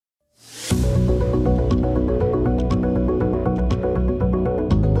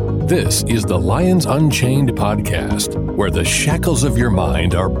This is the Lions Unchained podcast, where the shackles of your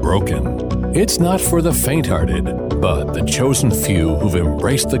mind are broken. It's not for the faint-hearted, but the chosen few who've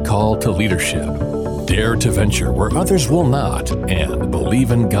embraced the call to leadership. Dare to venture where others will not, and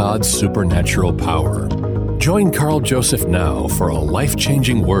believe in God's supernatural power. Join Carl Joseph now for a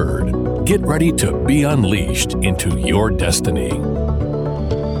life-changing word. Get ready to be unleashed into your destiny.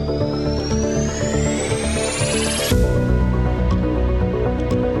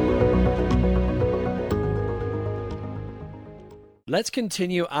 Let's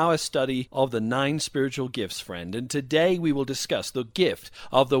continue our study of the 9 spiritual gifts, friend, and today we will discuss the gift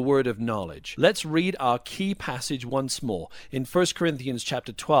of the word of knowledge. Let's read our key passage once more in 1 Corinthians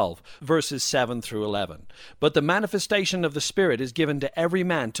chapter 12, verses 7 through 11. But the manifestation of the Spirit is given to every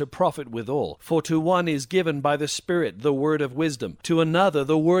man to profit withal. For to one is given by the Spirit the word of wisdom, to another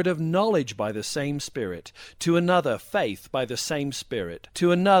the word of knowledge by the same Spirit, to another faith by the same Spirit,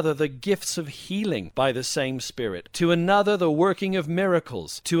 to another the gifts of healing by the same Spirit, to another the working of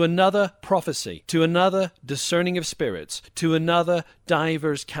miracles, to another prophecy, to another discerning of spirits, to another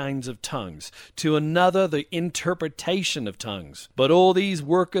divers kinds of tongues, to another the interpretation of tongues. But all these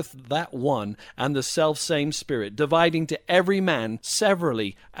worketh that one and the selfsame Spirit, dividing to every man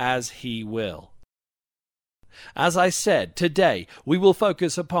severally as he will. As I said, today we will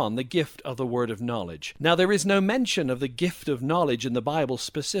focus upon the gift of the word of knowledge. Now, there is no mention of the gift of knowledge in the Bible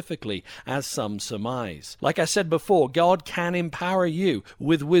specifically, as some surmise. Like I said before, God can empower you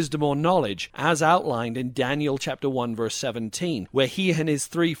with wisdom or knowledge, as outlined in Daniel chapter 1, verse 17, where he and his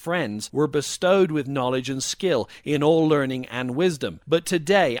 3 friends were bestowed with knowledge and skill in all learning and wisdom. But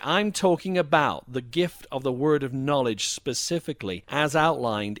today I'm talking about the gift of the word of knowledge specifically, as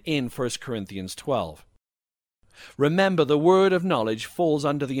outlined in 1 Corinthians 12. Remember, the word of knowledge falls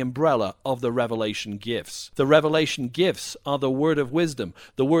under the umbrella of the revelation gifts. The revelation gifts are the word of wisdom,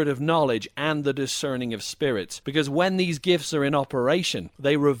 the word of knowledge, and the discerning of spirits, because when these gifts are in operation,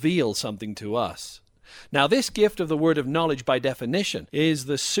 they reveal something to us. Now, this gift of the word of knowledge, by definition, is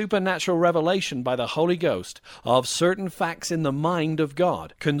the supernatural revelation by the Holy Ghost of certain facts in the mind of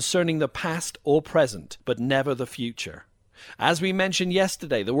God concerning the past or present, but never the future. As we mentioned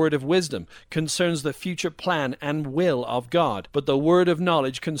yesterday, the word of wisdom concerns the future plan and will of God, but the word of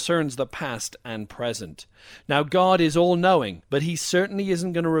knowledge concerns the past and present. Now, God is all-knowing, but he certainly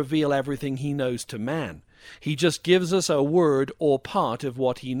isn't going to reveal everything he knows to man. He just gives us a word or part of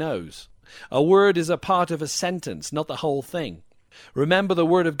what he knows. A word is a part of a sentence, not the whole thing. Remember, the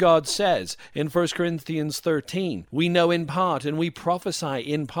Word of God says in 1 Corinthians 13, we know in part and we prophesy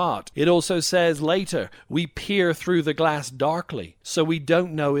in part. It also says later, we peer through the glass darkly, so we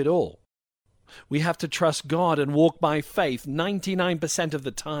don't know it all. We have to trust God and walk by faith 99% of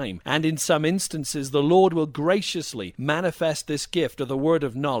the time, and in some instances the Lord will graciously manifest this gift of the word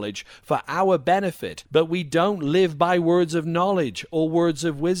of knowledge for our benefit, but we don't live by words of knowledge or words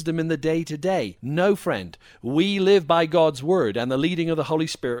of wisdom in the day-to-day. No, friend, we live by God's word and the leading of the Holy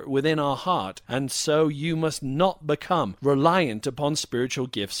Spirit within our heart, and so you must not become reliant upon spiritual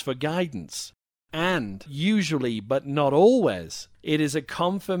gifts for guidance. And usually, but not always, it is a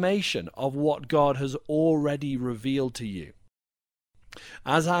confirmation of what God has already revealed to you.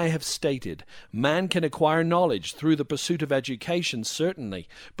 As I have stated, man can acquire knowledge through the pursuit of education, certainly,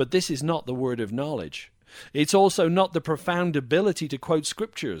 but this is not the word of knowledge. It's also not the profound ability to quote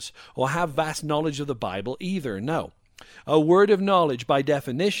scriptures or have vast knowledge of the Bible either, no. A word of knowledge, by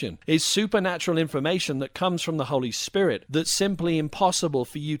definition, is supernatural information that comes from the Holy Spirit that's simply impossible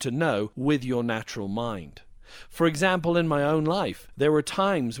for you to know with your natural mind. For example, in my own life, there were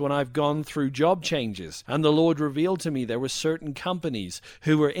times when I've gone through job changes, and the Lord revealed to me there were certain companies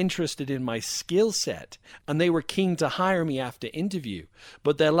who were interested in my skill set, and they were keen to hire me after interview,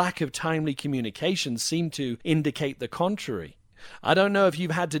 but their lack of timely communication seemed to indicate the contrary. I don't know if you've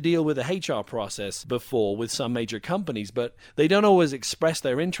had to deal with the HR process before with some major companies, but they don't always express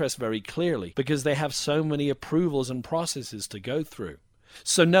their interest very clearly because they have so many approvals and processes to go through.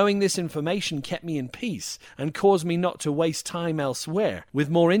 So knowing this information kept me in peace and caused me not to waste time elsewhere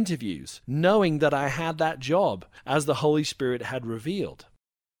with more interviews, knowing that I had that job as the Holy Spirit had revealed.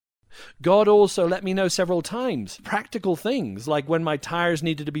 God also let me know several times practical things like when my tires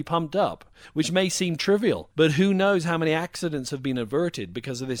needed to be pumped up, which may seem trivial, but who knows how many accidents have been averted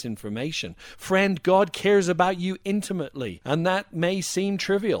because of this information. Friend, God cares about you intimately, and that may seem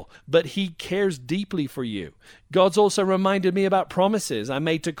trivial, but he cares deeply for you. God's also reminded me about promises I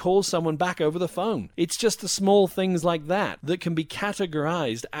made to call someone back over the phone. It's just the small things like that that can be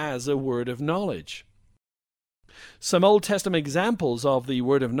categorized as a word of knowledge. Some Old Testament examples of the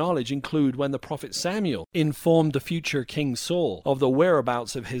word of knowledge include when the prophet Samuel informed the future King Saul of the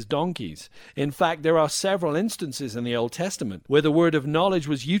whereabouts of his donkeys. In fact, there are several instances in the Old Testament where the word of knowledge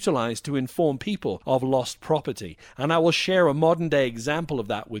was utilized to inform people of lost property, and I will share a modern-day example of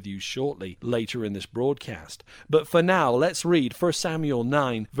that with you shortly later in this broadcast. But for now, let's read 1 Samuel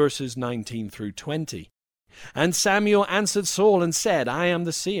 9, verses 19 through 20. And Samuel answered Saul and said, I am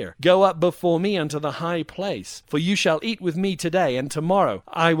the seer. Go up before me unto the high place, for you shall eat with me today, and tomorrow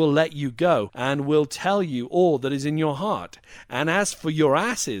I will let you go, and will tell you all that is in your heart. And as for your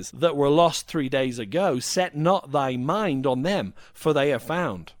asses that were lost 3 days ago, set not thy mind on them, for they are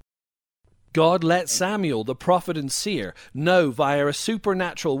found. God let Samuel, the prophet and seer, know via a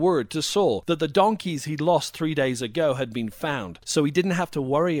supernatural word to Saul that the donkeys he'd lost 3 days ago had been found, so he didn't have to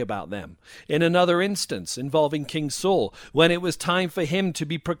worry about them. In another instance involving King Saul, when it was time for him to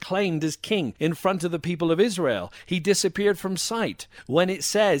be proclaimed as king in front of the people of Israel, he disappeared from sight. When it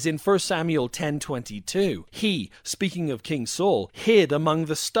says in 1 Samuel 10:22, he, speaking of King Saul, hid among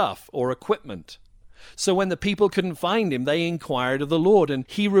the stuff or equipment. So when the people couldn't find him, they inquired of the Lord, and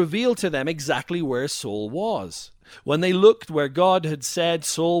he revealed to them exactly where Saul was. When they looked where God had said,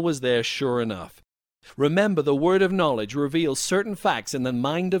 Saul was there sure enough. Remember, the word of knowledge reveals certain facts in the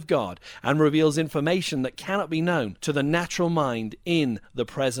mind of God and reveals information that cannot be known to the natural mind in the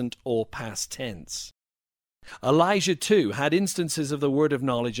present or past tense. Elijah too had instances of the word of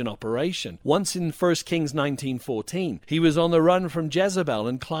knowledge in operation. Once in 1 Kings 19:14, he was on the run from Jezebel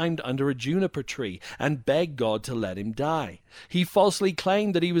and climbed under a juniper tree and begged God to let him die. He falsely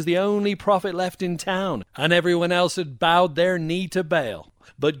claimed that he was the only prophet left in town and everyone else had bowed their knee to Baal.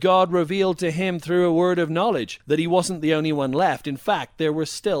 But God revealed to him through a word of knowledge that he wasn't the only one left. In fact, there were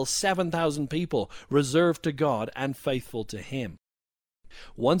still 7,000 people reserved to God and faithful to him.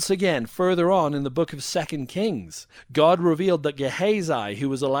 Once again, further on in the book of 2 Kings, God revealed that Gehazi, who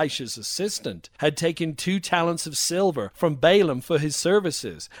was Elisha's assistant, had taken 2 talents of silver from Balaam for his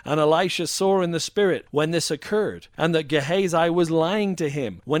services, and Elisha saw in the spirit when this occurred, and that Gehazi was lying to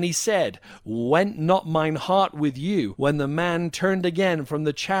him when he said, Went not mine heart with you when the man turned again from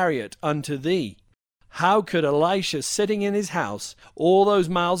the chariot unto thee? How could Elisha, sitting in his house all those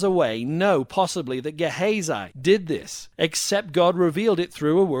miles away, know possibly that Gehazi did this, except God revealed it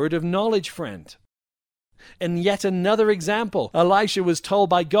through a word of knowledge, friend? In yet another example, Elisha was told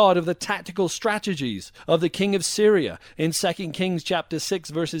by God of the tactical strategies of the king of Syria in 2 Kings chapter 6,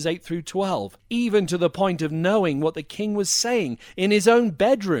 verses 8 through 12, even to the point of knowing what the king was saying in his own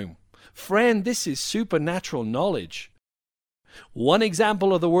bedroom. Friend, this is supernatural knowledge. One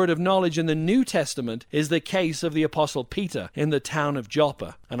example of the word of knowledge in the New Testament is the case of the Apostle Peter in the town of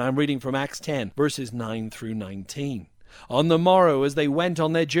Joppa, and I'm reading from Acts 10, verses 9 through 19. On the morrow, as they went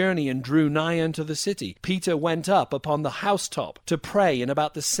on their journey and drew nigh unto the city, Peter went up upon the housetop to pray in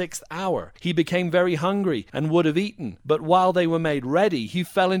about the 6th hour. He became very hungry and would have eaten, but while they were made ready, he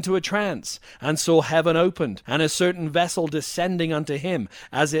fell into a trance, and saw heaven opened, and a certain vessel descending unto him,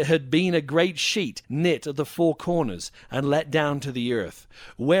 as it had been a great sheet knit at the 4 corners, and let down to the earth,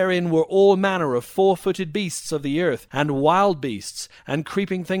 wherein were all manner of 4-footed beasts of the earth, and wild beasts, and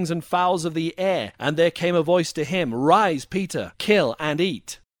creeping things and fowls of the air. And there came a voice to him, Rise, Peter, kill and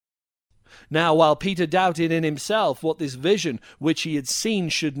eat. Now, while Peter doubted in himself what this vision which he had seen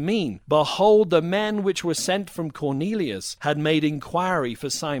should mean, behold, the men which were sent from Cornelius had made inquiry for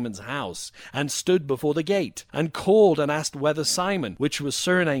Simon's house, and stood before the gate, and called and asked whether Simon, which was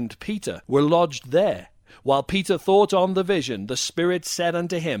surnamed Peter, were lodged there. While Peter thought on the vision, the Spirit said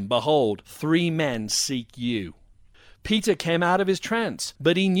unto him, Behold, 3 men seek you. Peter came out of his trance,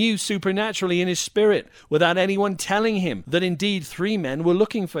 but he knew supernaturally in his spirit, without anyone telling him, that indeed 3 men were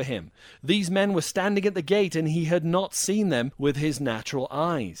looking for him. These men were standing at the gate, and he had not seen them with his natural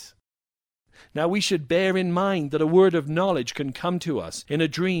eyes. Now we should bear in mind that a word of knowledge can come to us in a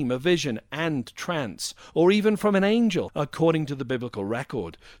dream, a vision, and trance, or even from an angel, according to the biblical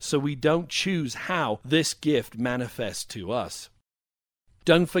record, so we don't choose how this gift manifests to us.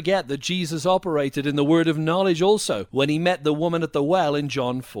 Don't forget that Jesus operated in the word of knowledge also when he met the woman at the well in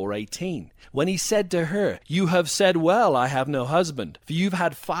John 4:18. When he said to her, You have said well, I have no husband, for you've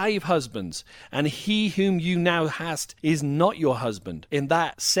had 5 husbands, and he whom you now hast is not your husband. In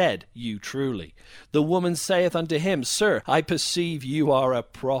that said you truly. The woman saith unto him, Sir, I perceive you are a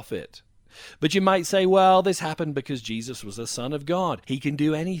prophet. But you might say, well, this happened because Jesus was the Son of God. He can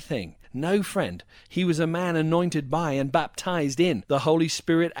do anything. No, friend. He was a man anointed by and baptized in the Holy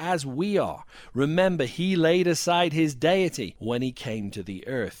Spirit as we are. Remember, he laid aside his deity when he came to the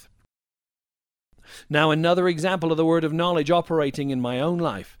earth. Now, another example of the word of knowledge operating in my own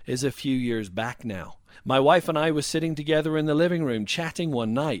life is a few years back now. My wife and I were sitting together in the living room chatting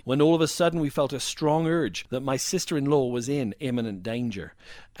one night when all of a sudden we felt a strong urge that my sister-in-law was in imminent danger.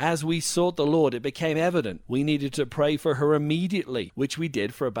 As we sought the Lord, it became evident we needed to pray for her immediately, which we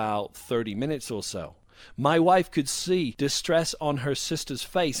did for about 30 minutes or so. My wife could see distress on her sister's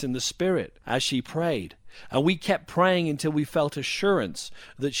face in the spirit as she prayed, and we kept praying until we felt assurance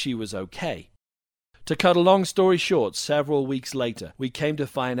that she was okay. To cut a long story short, several weeks later, we came to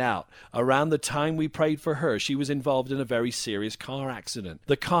find out, around the time we prayed for her, she was involved in a very serious car accident.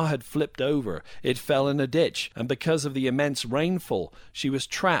 The car had flipped over, it fell in a ditch, and because of the immense rainfall, she was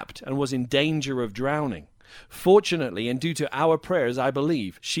trapped and was in danger of drowning. Fortunately, and due to our prayers, I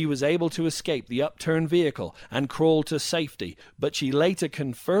believe, she was able to escape the upturned vehicle and crawl to safety, but she later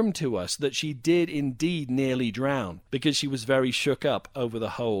confirmed to us that she did indeed nearly drown, because she was very shook up over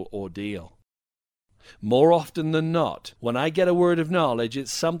the whole ordeal. More often than not, when I get a word of knowledge,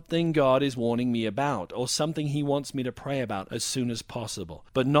 it's something God is warning me about, or something He wants me to pray about as soon as possible,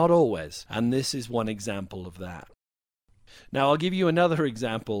 but not always, and this is one example of that. Now, I'll give you another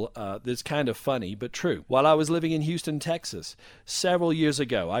example that's kind of funny, but true. While I was living in Houston, Texas, several years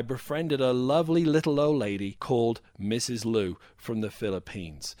ago, I befriended a lovely little old lady called Mrs. Lou from the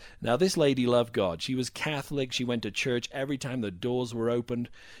Philippines. Now, this lady loved God. She was Catholic. She went to church every time the doors were opened.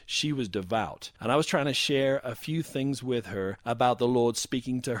 She was devout. And I was trying to share a few things with her about the Lord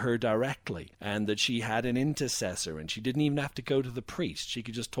speaking to her directly, and that she had an intercessor, and she didn't even have to go to the priest. She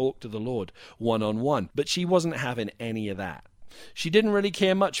could just talk to the Lord one-on-one. But she wasn't having any of that. She didn't really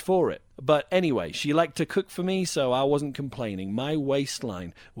care much for it. But anyway, she liked to cook for me, so I wasn't complaining. My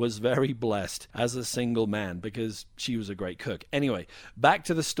waistline was very blessed as a single man because she was a great cook. Anyway, back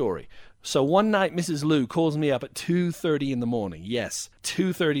to the story. So one night, Mrs. Lou calls me up at 2:30 in the morning. Yes,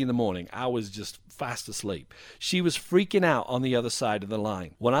 2:30 in the morning. I was just fast asleep. She was freaking out on the other side of the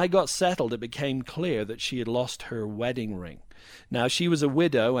line. When I got settled, it became clear that she had lost her wedding ring. Now, she was a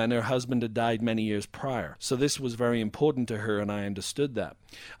widow and her husband had died many years prior, so this was very important to her, and I understood that.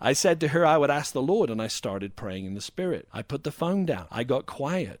 I said to her I would ask the Lord, and I started praying in the Spirit. I put the phone down. I got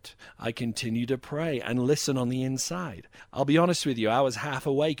quiet. I continued to pray and listen on the inside. I'll be honest with you, I was half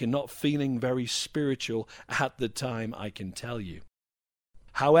awake and not feeling very spiritual at the time, I can tell you.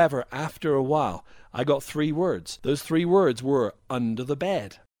 However, after a while, I got 3 words. Those 3 words were, under the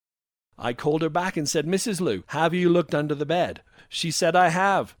bed. I called her back and said, Mrs. Lou, have you looked under the bed? She said, I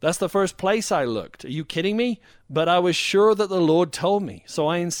have. That's the first place I looked. Are you kidding me? But I was sure that the Lord told me, so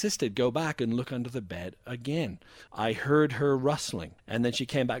I insisted, go back and look under the bed again. I heard her rustling, and then she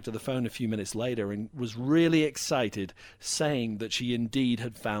came back to the phone a few minutes later and was really excited, saying that she indeed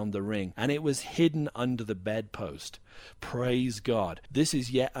had found the ring, and it was hidden under the bedpost. Praise God. This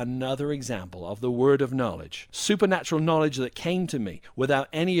is yet another example of the word of knowledge, supernatural knowledge that came to me without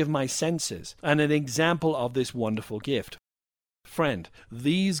any of my senses, and an example of this wonderful gift. Friend,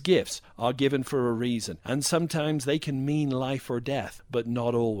 these gifts are given for a reason, and sometimes they can mean life or death, but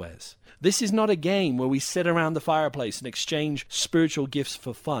not always. This is not a game where we sit around the fireplace and exchange spiritual gifts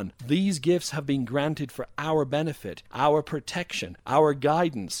for fun. These gifts have been granted for our benefit, our protection, our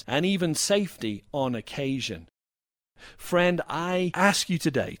guidance, and even safety on occasion. Friend, I ask you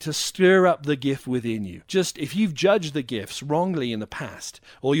today to stir up the gift within you. Just if you've judged the gifts wrongly in the past,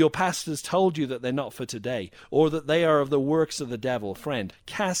 or your pastor's told you that they're not for today, or that they are of the works of the devil, friend,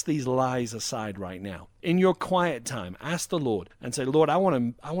 cast these lies aside right now. In your quiet time, ask the Lord and say, Lord, I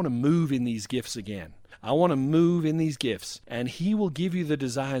want to move in these gifts again. I want to move in these gifts, and He will give you the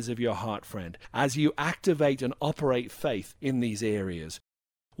desires of your heart, friend, as you activate and operate faith in these areas.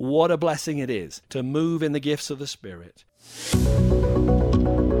 What a blessing it is to move in the gifts of the Spirit.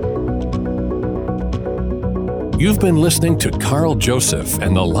 You've been listening to Carl Joseph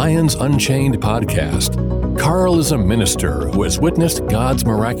and the Lions Unchained podcast. Carl is a minister who has witnessed God's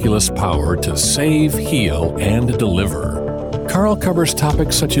miraculous power to save, heal, and deliver. Carl covers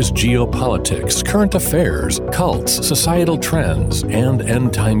topics such as geopolitics, current affairs, cults, societal trends, and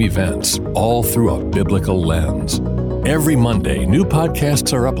end-time events, all through a biblical lens. Every Monday, new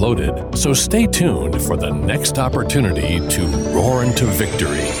podcasts are uploaded, so stay tuned for the next opportunity to roar into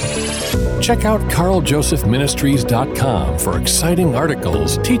victory. Check out carljosephministries.com for exciting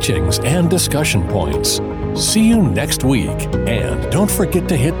articles, teachings, and discussion points. See you next week, and don't forget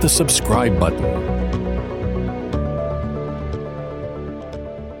to hit the subscribe button.